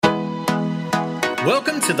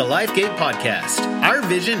Welcome to the LifeGate Podcast. Our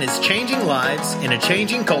vision is changing lives in a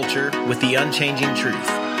changing culture with the unchanging truth.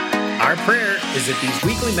 Our prayer is that these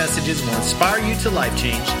weekly messages will inspire you to life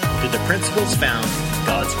change through the principles found in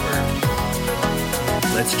God's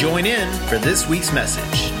Word. Let's join in for this week's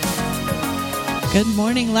message. Good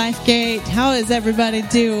morning, LifeGate. How is everybody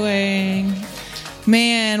doing?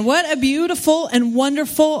 Man, what a beautiful and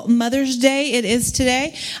wonderful Mother's Day it is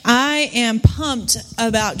today. I am pumped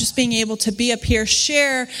about just being able to be up here,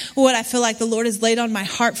 share what I feel like the Lord has laid on my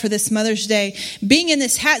heart for this Mother's Day. Being in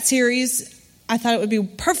this hat series, I thought it would be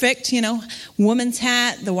perfect, woman's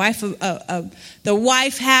hat, the wife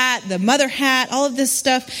hat, the mother hat, all of this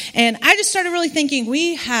stuff. And I just started really thinking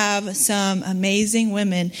we have some amazing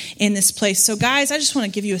women in this place. So guys, I just want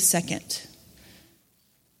to give you a second.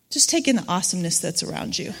 Just take in the awesomeness that's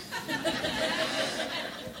around you.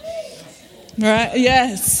 Right?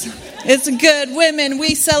 Yes. It's good. Women,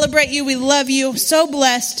 we celebrate you. We love you. So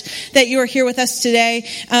blessed that you are here with us today.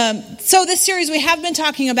 So this series, we have been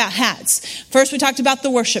talking about hats. First, we talked about the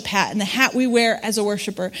worship hat and the hat we wear as a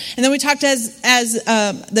worshiper. And then we talked as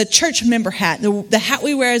the church member hat, the hat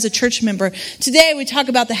we wear as a church member. Today, we talk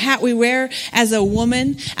about the hat we wear as a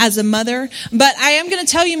woman, as a mother. But I am going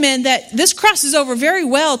to tell you, men, that this crosses over very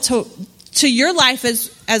well to your life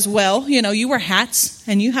as well. You wear hats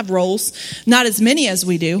and you have roles, not as many as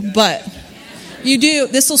we do, but you do.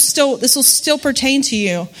 This will still pertain to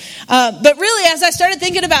you. But really, as I started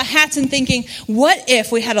thinking about hats and thinking, what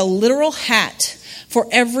if we had a literal hat for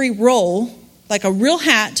every role, like a real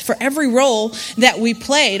hat for every role that we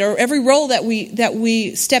played or every role that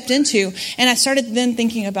we stepped into? And I started then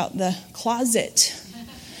thinking about the closet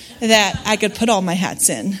that I could put all my hats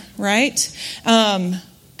in, right?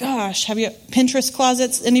 Gosh, have you Pinterest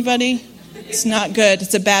closets? Anybody? It's not good.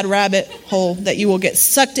 It's a bad rabbit hole that you will get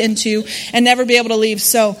sucked into and never be able to leave.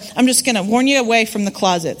 So I'm just going to warn you away from the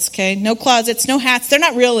closets, okay? No closets, no hats. They're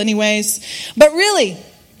not real anyways. But really,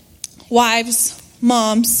 wives,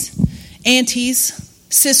 moms, aunties,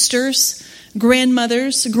 sisters,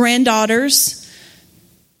 grandmothers, granddaughters,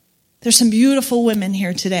 there's some beautiful women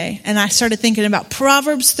here today. And I started thinking about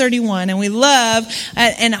Proverbs 31. And we love,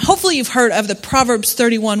 and hopefully you've heard of the Proverbs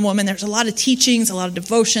 31 woman. There's a lot of teachings, a lot of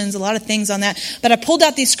devotions, a lot of things on that. But I pulled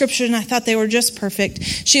out these scriptures and I thought they were just perfect.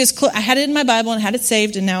 I had it in my Bible and had it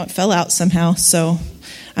saved, and now it fell out somehow. So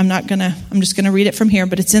I'm just going to read it from here,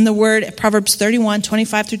 but it's in the Word, Proverbs 31,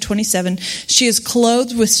 25 through 27. She is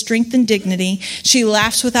clothed with strength and dignity. She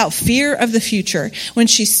laughs without fear of the future. When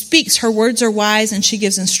she speaks, her words are wise, and she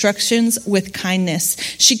gives instructions with kindness.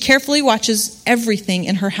 She carefully watches everything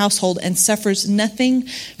in her household and suffers nothing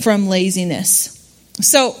from laziness.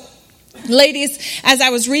 So, ladies, as I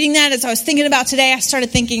was reading that, as I was thinking about today, I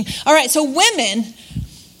started thinking, all right, so women,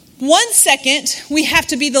 1 second, we have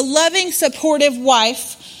to be the loving, supportive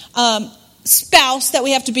wife, spouse that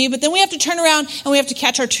we have to be, but then we have to turn around and we have to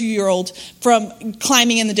catch our 2-year-old from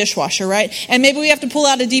climbing in the dishwasher, right? And maybe we have to pull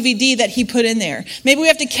out a DVD that he put in there. Maybe we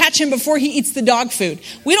have to catch him before he eats the dog food.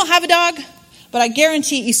 We don't have a dog, but I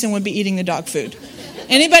guarantee Easton would be eating the dog food.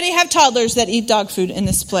 Anybody have toddlers that eat dog food in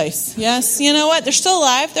this place? Yes? You know what? They're still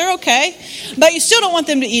alive. They're okay. But you still don't want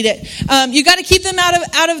them to eat it. You got to keep them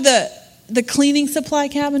out of the cleaning supply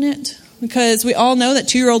cabinet, because we all know that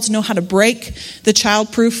 2-year-olds know how to break the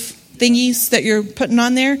child-proof thingies that you're putting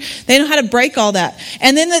on there. They know how to break all that.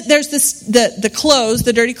 And then there's the clothes,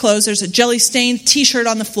 the dirty clothes. There's a jelly-stained T-shirt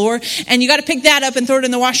on the floor, and you got to pick that up and throw it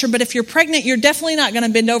in the washer. But if you're pregnant, you're definitely not going to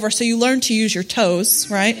bend over, so you learn to use your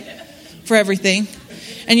toes, right, for everything.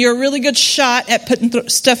 And you're a really good shot at putting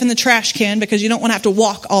stuff in the trash can because you don't want to have to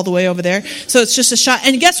walk all the way over there. So it's just a shot.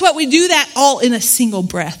 And guess what? We do that all in a single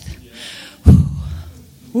breath.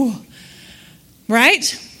 Ooh.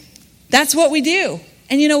 Right? That's what we do.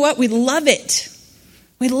 And you know what? We love it.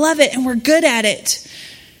 We love it, and we're good at it.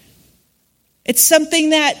 It's something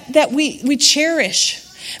that we cherish.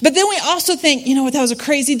 But then we also think, that was a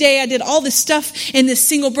crazy day. I did all this stuff in this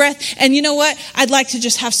single breath. And you know what? I'd like to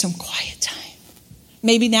just have some quiet time.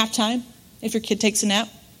 Maybe nap time, if your kid takes a nap.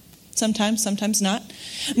 Sometimes not.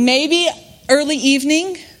 Maybe early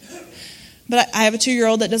evening. But I have a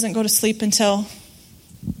 2-year-old that doesn't go to sleep until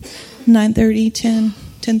 9:30,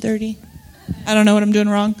 10:30. I don't know what I'm doing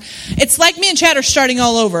wrong. It's like me and Chad are starting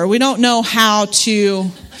all over. We don't know how to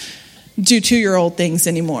do 2-year-old things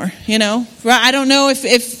anymore, I don't know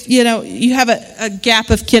if you have a gap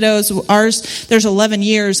of kiddos. Ours, there's 11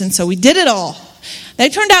 years, and so we did it all. They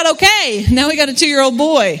turned out okay. Now we got a 2-year-old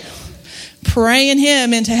boy. Praying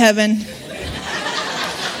him into heaven.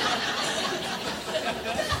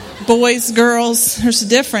 Boys, girls, there's a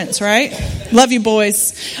difference, right? Love you,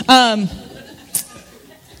 boys.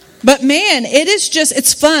 But man,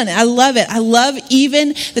 it's fun. I love it. I love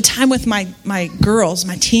even the time with my girls,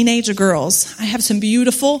 my teenage girls. I have some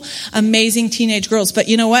beautiful, amazing teenage girls. But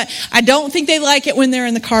you know what? I don't think they like it when they're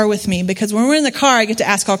in the car with me, because when we're in the car, I get to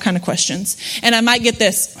ask all kind of questions. And I might get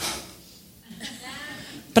this.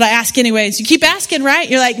 But I ask anyways. You keep asking, right?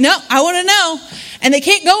 You're like, no, I want to know. And they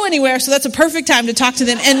can't go anywhere, so that's a perfect time to talk to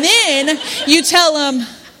them. And then you tell them,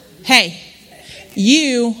 hey,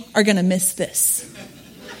 you are going to miss this.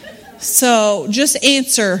 So just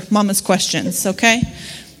answer Mama's questions, okay?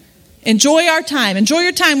 Enjoy our time. Enjoy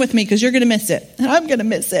your time with me, because you're going to miss it. And I'm going to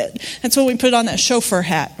miss it. That's when we put on that chauffeur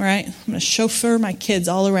hat, right? I'm going to chauffeur my kids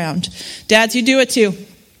all around. Dads, you do it too.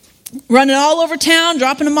 Running all over town,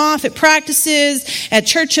 dropping them off at practices, at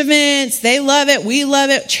church events. They love it. We love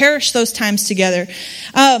it. Cherish those times together.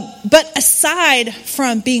 But aside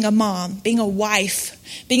from being a mom, being a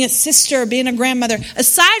wife, being a sister, being a grandmother,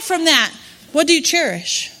 aside from that, what do you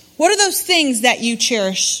cherish? What are those things that you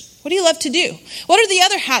cherish? What do you love to do? What are the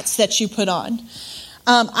other hats that you put on?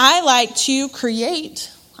 I like to create.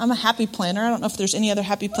 I'm a happy planner. I don't know if there's any other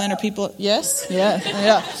happy planner people. Yes?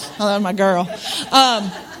 Yeah. I love my girl.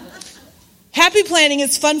 Happy planning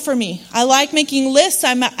is fun for me. I like making lists.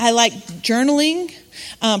 I like journaling,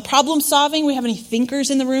 problem solving. We have any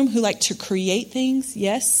thinkers in the room who like to create things?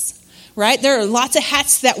 Yes. Right? There are lots of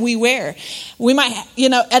hats that we wear. We might,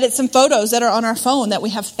 edit some photos that are on our phone that we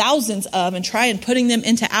have thousands of, and try and putting them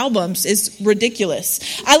into albums is ridiculous.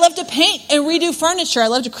 I love to paint and redo furniture. I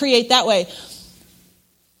love to create that way.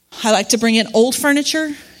 I like to bring in old furniture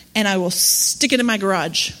and I will stick it in my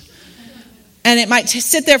garage. And it might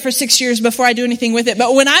sit there for 6 years before I do anything with it.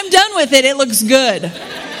 But when I'm done with it, it looks good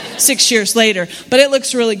 6 years later. But it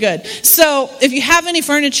looks really good. So if you have any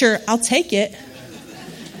furniture, I'll take it.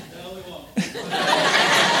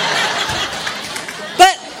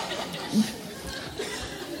 But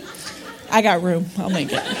I got room. I'll make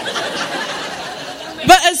it.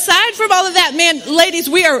 But aside from all of that, man, ladies,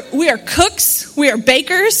 we are cooks. We are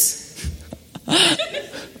bakers.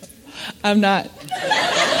 I'm not.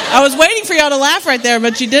 I was waiting for y'all to laugh right there,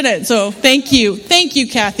 but you didn't. So thank you. Thank you,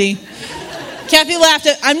 Kathy. Kathy laughed.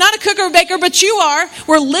 I'm not a cook or a baker, but you are.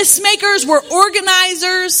 We're list makers. We're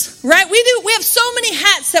organizers, right? We have so many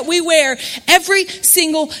hats that we wear every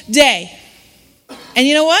single day. And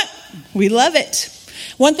you know what? We love it.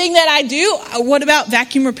 One thing that I do, what about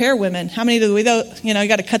vacuum repair women? How many do we, though? You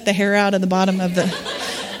got to cut the hair out of the bottom of the,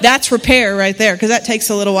 that's repair right there, because that takes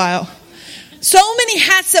a little while. So many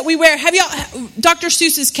hats that we wear. Have y'all, Dr.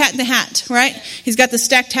 Seuss's Cat in the Hat, right? He's got the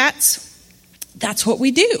stacked hats. That's what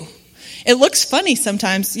we do. It looks funny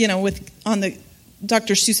sometimes, on the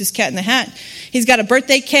Dr. Seuss's Cat in the Hat. He's got a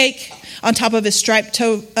birthday cake on top of his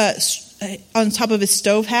on top of his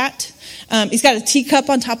stove hat. He's got a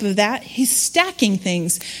teacup on top of that. He's stacking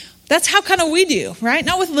things. That's how kind of we do, right?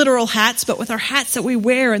 Not with literal hats, but with our hats that we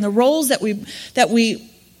wear and the roles that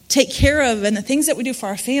we take care of and the things that we do for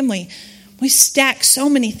our family. We stack so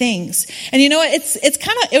many things. And you know what?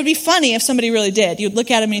 It would be funny if somebody really did. You'd look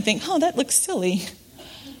at him and you think, oh, that looks silly.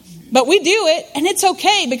 But we do it, and it's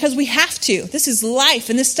okay because we have to. This is life,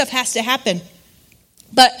 and this stuff has to happen.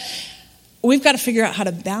 But we've got to figure out how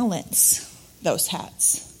to balance those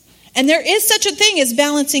hats. And there is such a thing as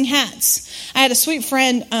balancing hats. I had a sweet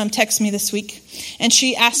friend text me this week, and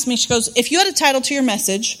she asked me, she goes, if you had a title to your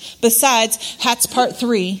message besides Hats Part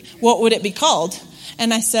 3, what would it be called?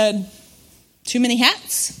 And I said, too many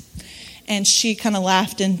hats? And she kind of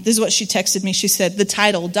laughed, and this is what she texted me. She said, the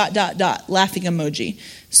title, ... laughing emoji.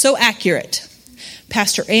 So accurate.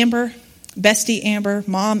 Pastor Amber, Bestie Amber,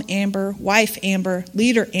 Mom Amber, Wife Amber,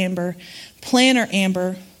 Leader Amber, Planner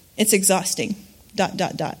Amber. It's exhausting. ...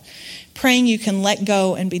 Praying you can let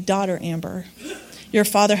go and be Daughter Amber. Your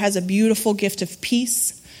Father has a beautiful gift of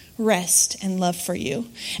peace, rest, and love for you.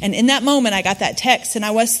 And in that moment, I got that text, and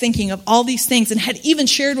I was thinking of all these things and had even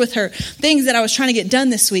shared with her things that I was trying to get done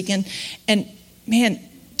this week. And man,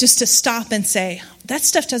 just to stop and say, that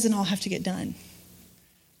stuff doesn't all have to get done.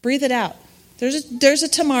 Breathe it out. There's a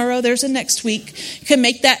tomorrow, there's a next week. You can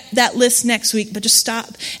make that list next week, but just stop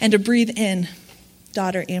and to breathe in,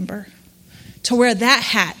 Daughter Amber. To wear that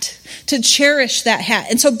hat, to cherish that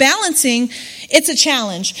hat. And so balancing, it's a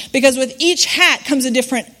challenge because with each hat comes a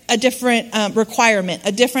different requirement,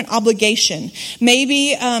 a different obligation.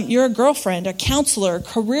 Maybe you're a girlfriend, a counselor, a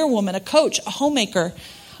career woman, a coach, a homemaker.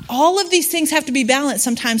 All of these things have to be balanced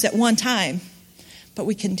sometimes at one time, but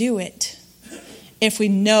we can do it if we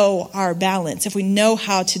know our balance, if we know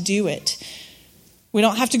how to do it. We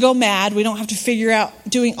don't have to go mad. We don't have to figure out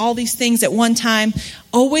doing all these things at one time.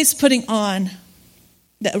 Always putting on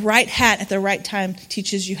The right hat at the right time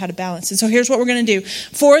teaches you how to balance. And so here's what we're going to do.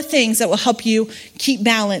 4 things that will help you keep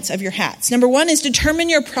balance of your hats. Number 1 is determine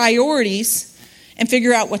your priorities and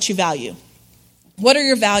figure out what you value. What are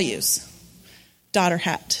your values? Daughter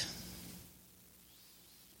hat.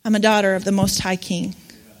 I'm a daughter of the Most High King.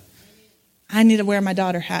 I need to wear my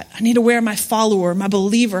daughter hat. I need to wear my follower, my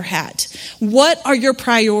believer hat. What are your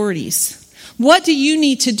priorities? What do you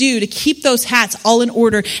need to do to keep those hats all in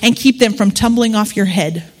order and keep them from tumbling off your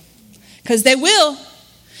head? Because they will.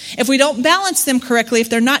 If we don't balance them correctly, if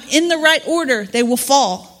they're not in the right order, they will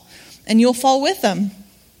fall. And you'll fall with them.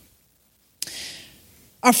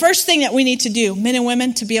 Our first thing that we need to do, men and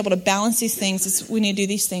women, to be able to balance these things, is we need to do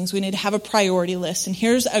these things. We need to have a priority list. And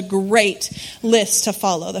here's a great list to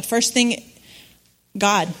follow. The first thing,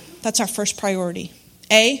 God. That's our first priority.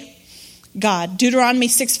 God. Deuteronomy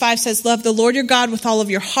 6:5 says, love the Lord your God with all of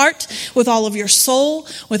your heart, with all of your soul,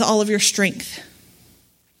 with all of your strength.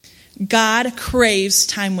 God craves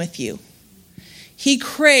time with you. He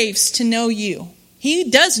craves to know you. He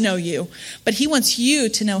does know you, but he wants you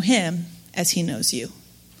to know him as he knows you.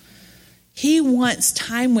 He wants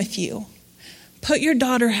time with you. Put your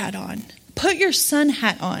daughter hat on. Put your son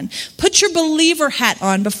hat on. Put your believer hat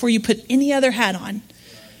on before you put any other hat on.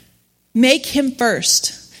 Make him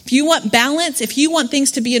first. If you want balance, if you want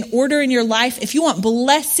things to be in order in your life, if you want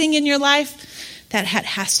blessing in your life, that hat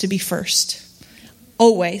has to be first.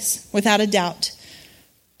 Always, without a doubt.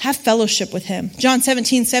 Have fellowship with him. John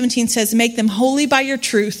 17:17 says, make them holy by your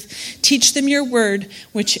truth. Teach them your word,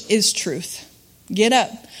 which is truth. Get up,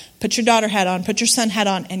 put your daughter hat on, put your son hat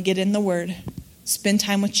on, and get in the word. Spend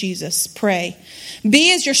time with Jesus. Pray.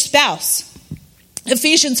 Be as your spouse.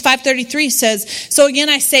 Ephesians 5:33 says, so again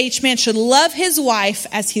I say each man should love his wife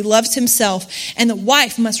as he loves himself, and the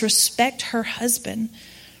wife must respect her husband.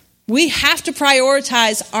 We have to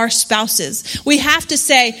prioritize our spouses. We have to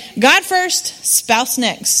say, God first, spouse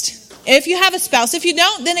next. If you have a spouse, if you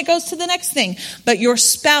don't, then it goes to the next thing. But your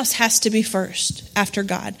spouse has to be first after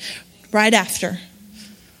God, right after.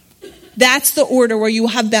 That's the order where you will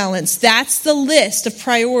have balance. That's the list of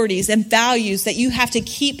priorities and values that you have to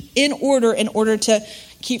keep in order to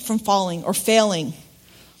keep from falling or failing.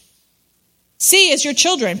 C is your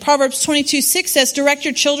children. Proverbs 22:6 says, direct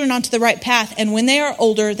your children onto the right path, and when they are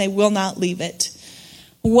older, they will not leave it.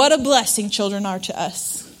 What a blessing children are to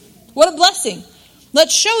us. What a blessing.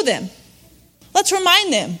 Let's show them. Let's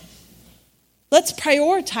remind them. Let's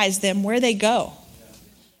prioritize them where they go.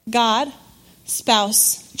 God,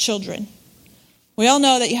 spouse, children. We all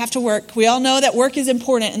know that you have to work. We all know that work is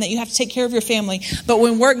important and that you have to take care of your family. But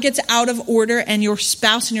when work gets out of order and your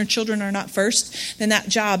spouse and your children are not first, then that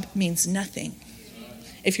job means nothing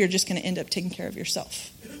if you're just going to end up taking care of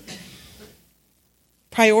yourself.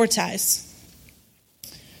 Prioritize.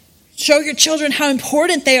 Show your children how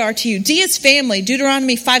important they are to you. D is family.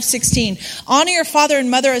 Deuteronomy 5:16. Honor your father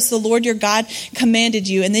and mother as the Lord your God commanded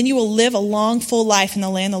you, and then you will live a long, full life in the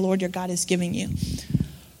land the Lord your God is giving you.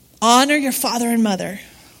 Honor your father and mother.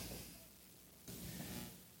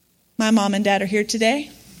 My mom and dad are here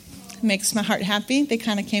today. It makes my heart happy. They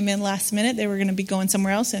kind of came in last minute. They were going to be going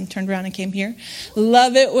somewhere else and turned around and came here.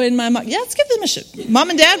 Love it when my mom... Yeah, let's give them a shit.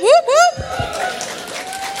 Mom and dad, whoop, whoop.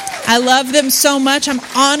 I love them so much. I'm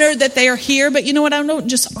honored that they are here. But you know what? I don't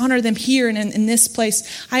just honor them here and in this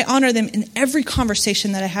place. I honor them in every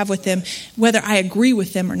conversation that I have with them, whether I agree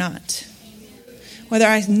with them or not. Whether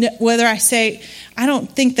I say, I don't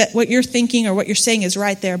think that what you're thinking or what you're saying is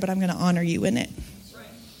right there, but I'm going to honor you in it.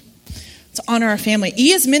 Let's honor our family.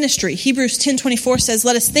 E is ministry. Hebrews 10:24 says,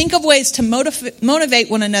 let us think of ways to motivate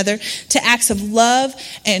one another to acts of love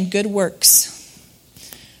and good works.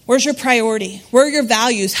 Where's your priority? Where are your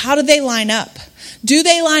values? How do they line up? Do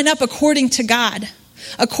they line up according to God?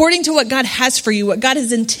 According to what God has for you, what God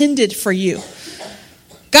has intended for you?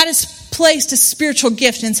 God has placed a spiritual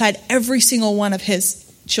gift inside every single one of his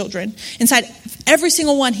children. Inside every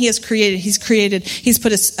single one he has created, he's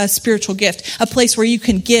put a spiritual gift, a place where you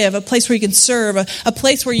can give, a place where you can serve, a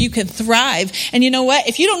place where you can thrive. And you know what?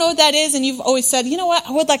 If you don't know what that is and you've always said, you know what,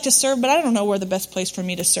 I would like to serve, but I don't know where the best place for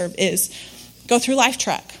me to serve is, go through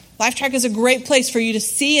LifeTrack. LifeTrack is a great place for you to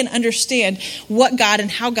see and understand what God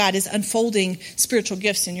and how God is unfolding spiritual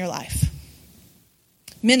gifts in your life.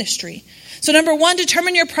 Ministry. So 1,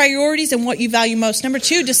 determine your priorities and what you value most.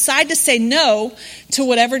 2, decide to say no to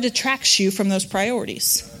whatever detracts you from those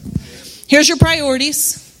priorities. Here's your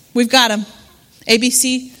priorities. We've got them. A, B,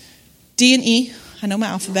 C, D, and E. I know my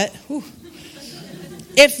alphabet. Whew.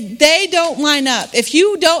 If they don't line up, if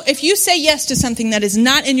you say yes to something that is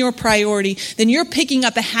not in your priority, then you're picking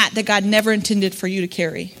up a hat that God never intended for you to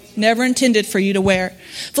carry. Never intended for you to wear.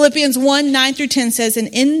 Philippians 1:9-10 says,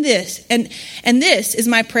 and this is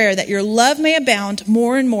my prayer, that your love may abound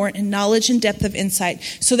more and more in knowledge and depth of insight,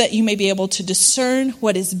 so that you may be able to discern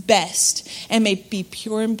what is best and may be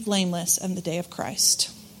pure and blameless on the day of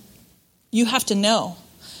Christ. You have to know.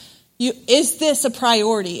 Is this a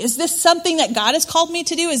priority? Is this something that God has called me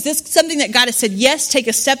to do? Is this something that God has said, yes, take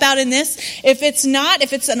a step out in this? If it's not,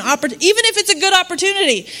 if it's an opportunity, even if it's a good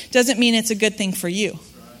opportunity, doesn't mean it's a good thing for you.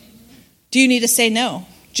 Do you need to say no?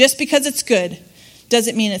 Just because it's good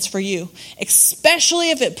doesn't mean it's for you. Especially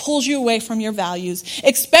if it pulls you away from your values.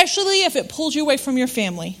 Especially if it pulls you away from your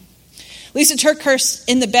family. Lisa TerKeurst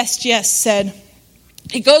in The Best Yes said,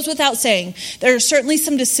 it goes without saying, there are certainly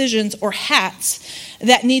some decisions or hats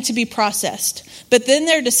that need to be processed. But then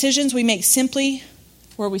there are decisions we make simply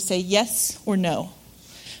where we say yes or no.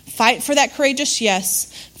 Fight for that courageous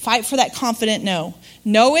yes. Fight for that confident no.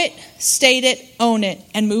 Know it, state it, own it,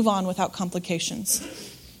 and move on without complications.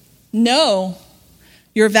 Know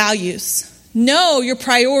your values. Know your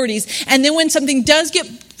priorities. And then when something does get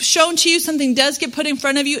shown to you, something does get put in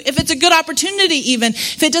front of you, if it's a good opportunity even,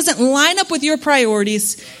 if it doesn't line up with your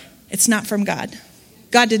priorities, it's not from God.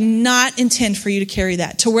 God did not intend for you to carry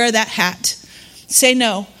that, to wear that hat. Say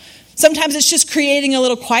no. Sometimes it's just creating a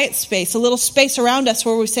little quiet space, a little space around us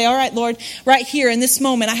where we say, all right, Lord, right here in this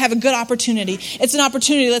moment, I have a good opportunity. It's an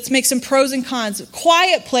opportunity. Let's make some pros and cons. A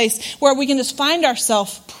quiet place where we can just find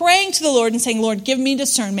ourselves praying to the Lord and saying, Lord, give me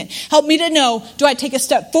discernment. Help me to know, do I take a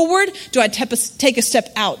step forward? Do I take a step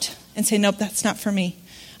out and say, nope, that's not for me.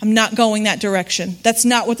 I'm not going that direction. That's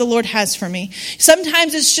not what the Lord has for me.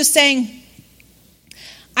 Sometimes it's just saying,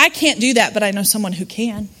 I can't do that, but I know someone who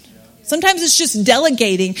can. Sometimes it's just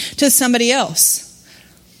delegating to somebody else.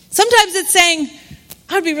 Sometimes it's saying,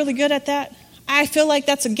 I'd be really good at that. I feel like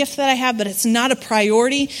that's a gift that I have, but it's not a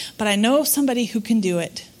priority, but I know somebody who can do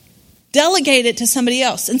it. Delegate it to somebody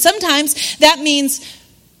else. And sometimes that means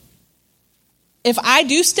if I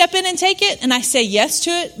do step in and take it and I say yes to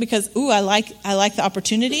it because, I like the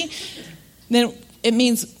opportunity, then it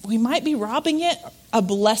means we might be robbing it a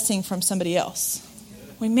blessing from somebody else.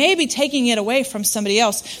 We may be taking it away from somebody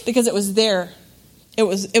else because it was there. It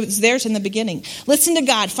was theirs in the beginning. Listen to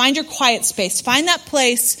God. Find your quiet space. Find that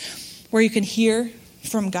place where you can hear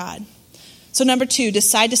from God. So 2,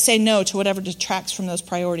 decide to say no to whatever detracts from those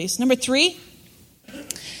priorities. 3,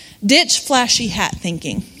 ditch flashy hat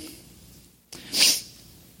thinking.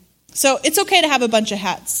 So it's okay to have a bunch of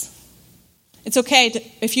hats. It's okay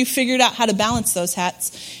if you figured out how to balance those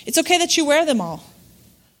hats. It's okay that you wear them all.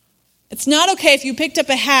 It's not okay if you picked up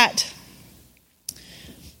a hat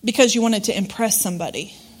because you wanted to impress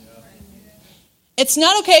somebody. It's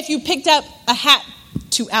not okay if you picked up a hat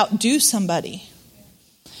to outdo somebody.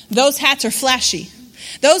 Those hats are flashy.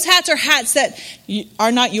 Those hats are hats that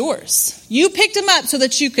are not yours. You picked them up so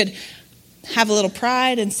that you could have a little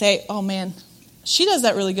pride and say, oh man, she does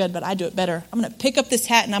that really good, but I do it better. I'm going to pick up this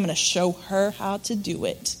hat and I'm going to show her how to do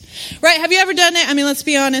it. Right? Have you ever done it? I mean, let's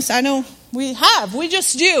be honest. I know we have. We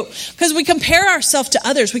just do. Because we compare ourselves to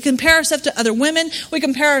others. We compare ourselves to other women. We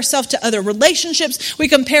compare ourselves to other relationships. We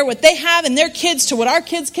compare what they have and their kids to what our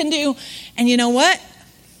kids can do. And you know what?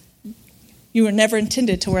 You were never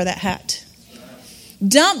intended to wear that hat.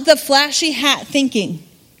 Dump the flashy hat thinking.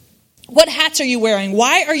 What hats are you wearing?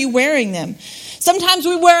 Why are you wearing them? Sometimes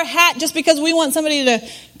we wear a hat just because we want somebody to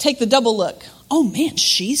take the double look. Oh man,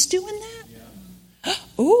 she's doing that?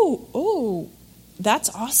 Ooh, that's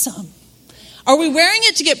awesome. Are we wearing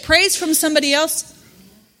it to get praise from somebody else?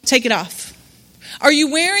 Take it off. Are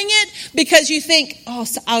you wearing it because you think,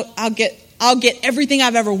 I'll get everything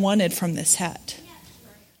I've ever wanted from this hat?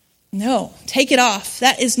 No, take it off.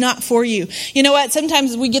 That is not for you. You know what?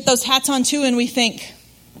 Sometimes we get those hats on too and we think,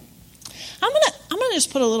 I'm gonna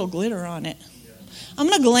just put a little glitter on it. I'm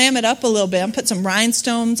going to glam it up a little bit. I'm going to put some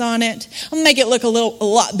rhinestones on it. I'm going to make it look a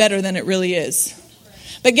lot better than it really is.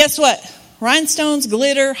 But guess what? Rhinestones,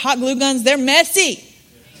 glitter, hot glue guns, they're messy.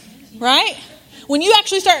 Right? When you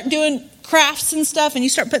actually start doing crafts and stuff and you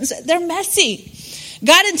start putting stuff, they're messy.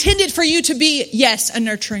 God intended for you to be, yes, a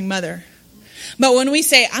nurturing mother. But when we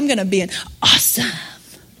say, I'm going to be an awesome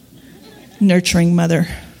nurturing mother.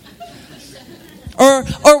 Or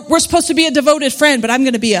we're supposed to be a devoted friend, but I'm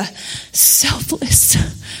going to be a selfless,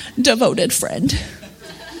 devoted friend.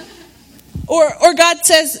 Or God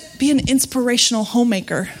says, be an inspirational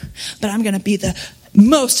homemaker, but I'm going to be the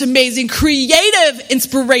most amazing, creative,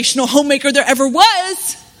 inspirational homemaker there ever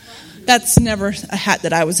was. That's never a hat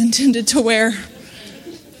that I was intended to wear.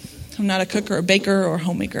 I'm not a cook or a baker or a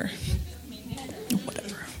homemaker.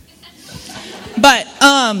 Whatever. But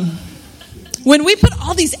when we put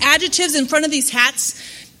all these adjectives in front of these hats,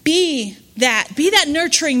 Be that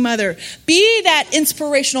nurturing mother. Be that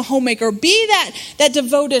inspirational homemaker. Be that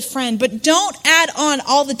devoted friend. But don't add on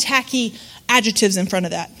all the tacky adjectives in front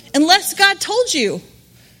of that. Unless God told you.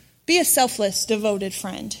 Be a selfless, devoted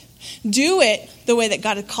friend. Do it the way that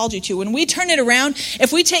God had called you to. When we turn it around,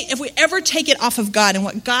 if we ever take it off of God and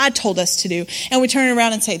what God told us to do, and we turn it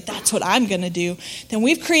around and say, that's what I'm going to do, then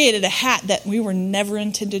we've created a hat that we were never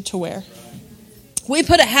intended to wear. We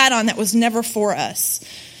put a hat on that was never for us.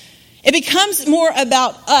 It becomes more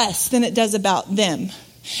about us than it does about them.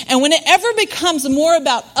 And when it ever becomes more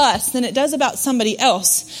about us than it does about somebody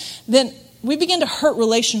else, then we begin to hurt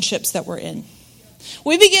relationships that we're in.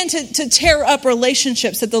 We begin to tear up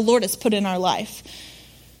relationships that the Lord has put in our life.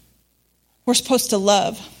 We're supposed to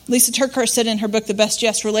love. Lisa TerKeurst said in her book, The Best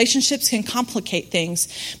Yes, relationships can complicate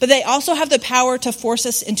things, but they also have the power to force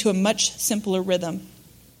us into a much simpler rhythm.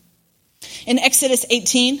 In Exodus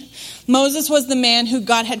 18, Moses was the man who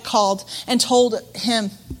God had called and told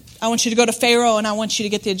him, I want you to go to Pharaoh and I want you to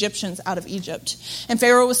get the Egyptians out of Egypt. And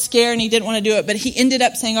Pharaoh was scared and he didn't want to do it, but he ended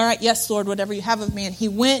up saying, all right, yes, Lord, whatever you have of me. And he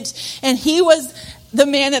went, and he was the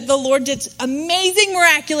man that the Lord did amazing,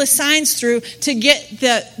 miraculous signs through to get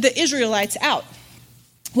the Israelites out.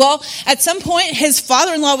 Well, at some point, his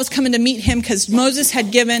father-in-law was coming to meet him because Moses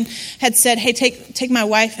had said, hey, take my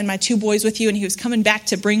wife and my 2 boys with you. And he was coming back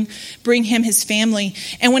to bring him his family.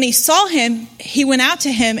 And when he saw him, he went out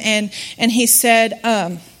to him and he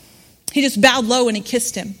said, he just bowed low and he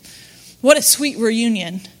kissed him. What a sweet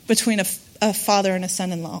reunion between a father and a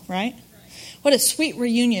son-in-law, right? What a sweet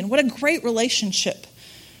reunion. What a great relationship.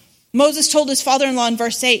 Moses told his father-in-law in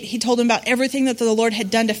verse 8, he told him about everything that the Lord had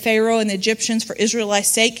done to Pharaoh and the Egyptians for Israelites'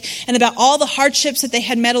 sake, and about all the hardships that they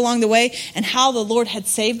had met along the way, and how the Lord had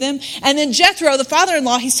saved them. And then Jethro, the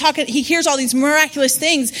father-in-law, he hears all these miraculous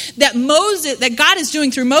things that God is doing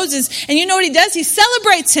through Moses. And you know what he does? He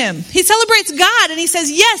celebrates him. He celebrates God, and he says,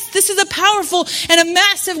 yes, this is a powerful and a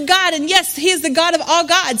massive God, and yes, he is the God of all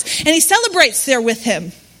gods. And he celebrates there with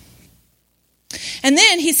him. And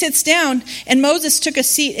then he sits down, and Moses took a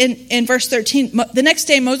seat in verse 13. The next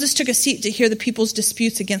day, Moses took a seat to hear the people's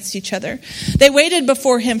disputes against each other. They waited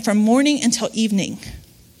before him from morning until evening.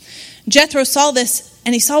 Jethro saw this,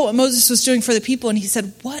 and he saw what Moses was doing for the people, and he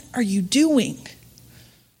said, what are you doing?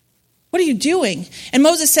 What are you doing? And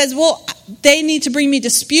Moses says, well, they need to bring me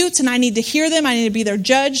disputes, and I need to hear them. I need to be their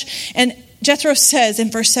judge. And Jethro says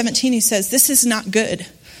in verse 17, he says, this is not good.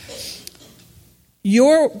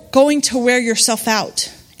 You're going to wear yourself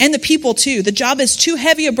out, and the people too. The job is too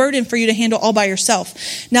heavy a burden for you to handle all by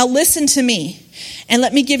yourself. Now listen to me, and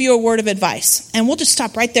let me give you a word of advice. And we'll just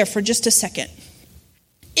stop right there for just a second.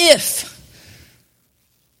 If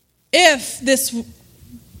this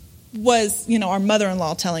was, our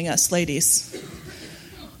mother-in-law telling us, ladies,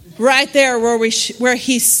 right there where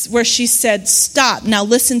she said, stop, now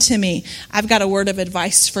listen to me. I've got a word of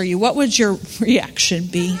advice for you. What would your reaction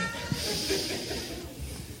be?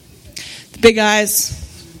 Big eyes,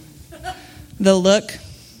 the look,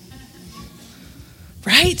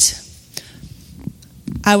 right?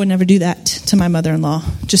 I would never do that to my mother-in-law,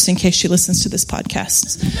 just in case she listens to this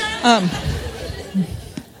podcast.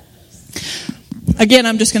 Again,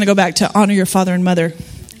 I'm just going to go back to honor your father and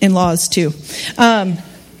mother-in-laws too. But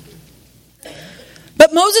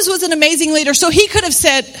Moses was an amazing leader, so he could have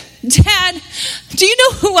said, Dad, do you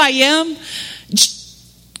know who I am?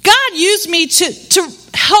 God used me to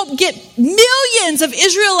help get millions of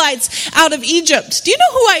Israelites out of Egypt. Do you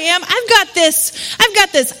know who I am? I've got this.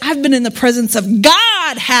 I've been in the presence of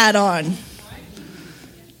God hat on.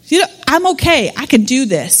 I'm okay. I can do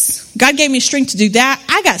this. God gave me strength to do that.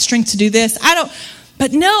 I got strength to do this.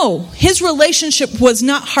 But no, his relationship was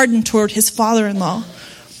not hardened toward his father-in-law.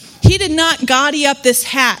 He did not gaudy up this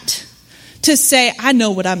hat to say, I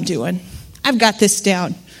know what I'm doing. I've got this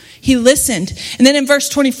down. He listened. And then in verse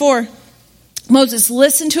 24, Moses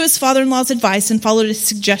listened to his father-in-law's advice and followed his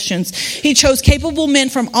suggestions. He chose capable men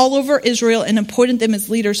from all over Israel and appointed them as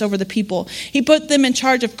leaders over the people. He put them in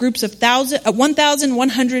charge of groups of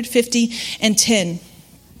 1,150 and 10.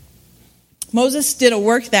 Moses did a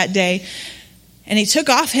work that day, and he took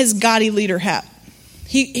off his gaudy leader hat.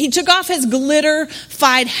 He took off his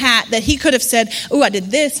glitter-fied hat that he could have said, oh, I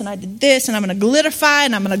did this, and I'm going to glitterify,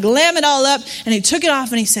 and I'm going to glam it all up. And he took it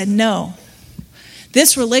off, and he said, no.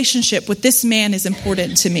 This relationship with this man is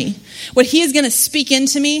important to me. What he is going to speak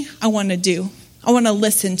into me, I want to do. I want to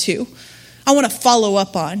listen to. I want to follow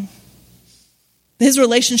up on. His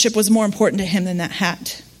relationship was more important to him than that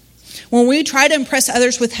hat. When we try to impress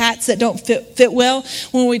others with hats that don't fit well,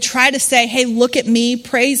 when we try to say, hey, look at me,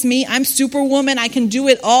 praise me, I'm Superwoman, I can do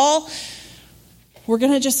it all, we're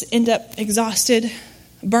going to just end up exhausted,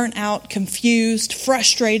 burnt out, confused,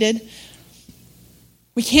 frustrated.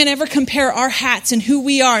 We can't ever compare our hats and who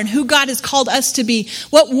we are and who God has called us to be,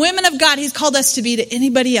 what women of God He's called us to be, to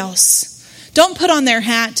anybody else. Don't put on their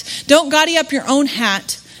hat. Don't gaudy up your own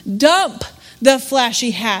hat. Dump the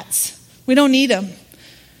flashy hats. We don't need them.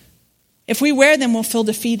 If we wear them, we'll feel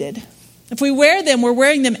defeated. If we wear them, we're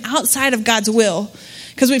wearing them outside of God's will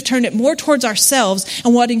because we've turned it more towards ourselves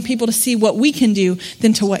and wanting people to see what we can do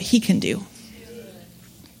than to what He can do.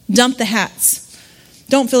 Dump the hats.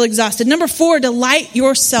 Don't feel exhausted. Number 4, delight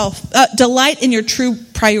in your true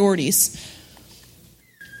priorities.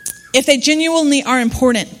 If they genuinely are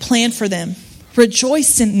important, plan for them,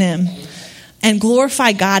 rejoice in them, and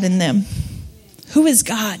glorify God in them. Who is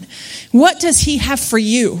God? What does He have for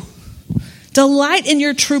you? Delight in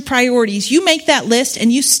your true priorities. You make that list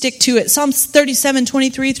and you stick to it. Psalms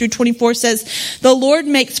 37:23 through 24 says, "The Lord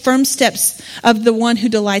makes firm steps of the one who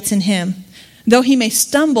delights in Him. Though he may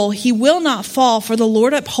stumble, he will not fall, for the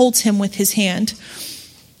Lord upholds him with His hand."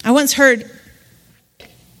 I once heard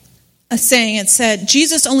a saying. It said,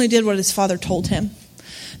 Jesus only did what His Father told Him.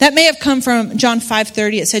 That may have come from John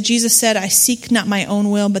 5:30. It said, Jesus said, "I seek not my own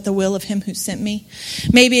will, but the will of Him who sent me."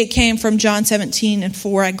 Maybe it came from John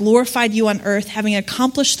 17:4. "I glorified you on earth, having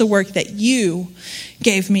accomplished the work that you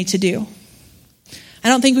gave me to do." I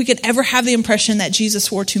don't think we could ever have the impression that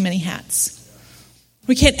Jesus wore too many hats.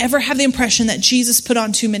 We can't ever have the impression that Jesus put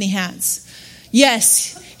on too many hats.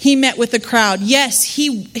 Yes, He met with the crowd. Yes,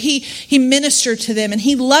 he ministered to them and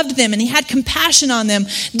He loved them and He had compassion on them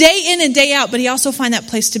day in and day out, but He also found that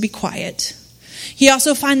place to be quiet. He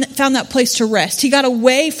also found that place to rest. He got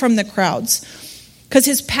away from the crowds because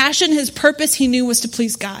His passion, His purpose, He knew was to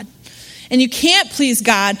please God. And you can't please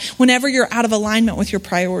God whenever you're out of alignment with your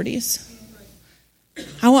priorities.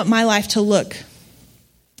 I want my life to look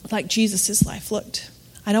like Jesus' life looked.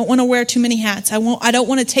 I don't want to wear too many hats. I don't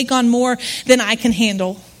want to take on more than I can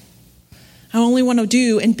handle. I only want to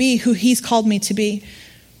do and be who He's called me to be.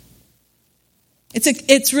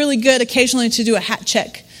 It's really good occasionally to do a hat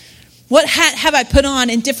check. What hat have I put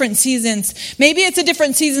on in different seasons? Maybe it's a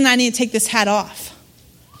different season I need to take this hat off.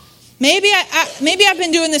 Maybe I've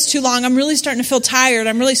been doing this too long. I'm really starting to feel tired.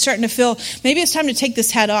 I'm really starting to feel, maybe it's time to take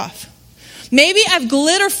this hat off. Maybe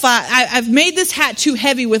I've made this hat too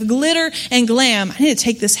heavy with glitter and glam. I need to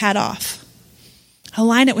take this hat off.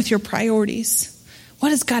 Align it with your priorities. What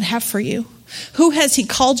does God have for you? Who has He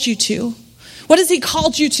called you to? What has He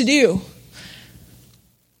called you to do?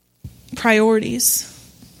 Priorities.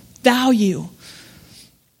 Value.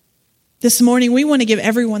 This morning, we want to give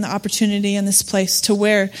everyone the opportunity in this place to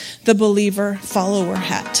wear the believer follower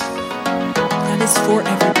hat. That is for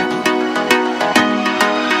everybody.